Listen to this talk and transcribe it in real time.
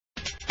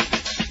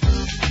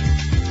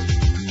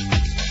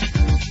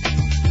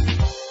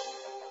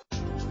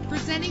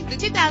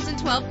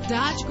2012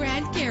 Dodge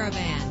Grand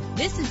Caravan.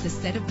 This is the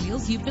set of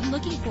wheels you've been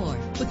looking for,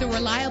 with a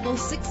reliable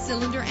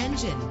 6-cylinder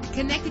engine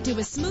connected to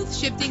a smooth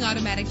shifting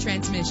automatic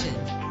transmission.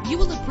 You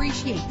will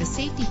appreciate the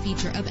safety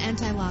feature of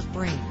anti-lock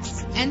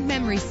brakes, and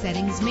memory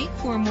settings make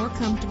for a more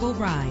comfortable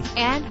ride.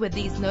 And with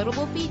these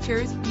notable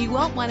features, you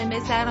won't want to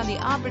miss out on the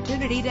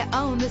opportunity to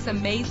own this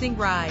amazing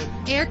ride.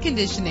 Air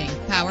conditioning,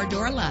 power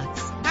door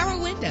locks,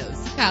 power windows,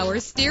 power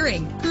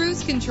steering,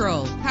 cruise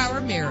control,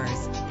 power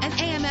mirrors, an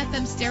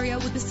AM/FM stereo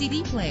with a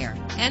CD player.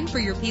 And for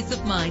your peace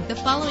of mind, the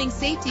following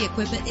safety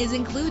equipment is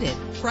included: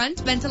 front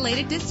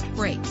ventilated disc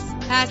brakes,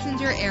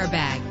 passenger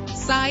airbag,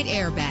 side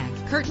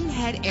airbag, curtain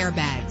head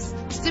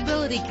airbags,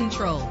 stability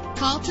control.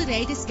 Call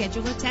today to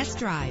schedule a test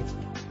drive.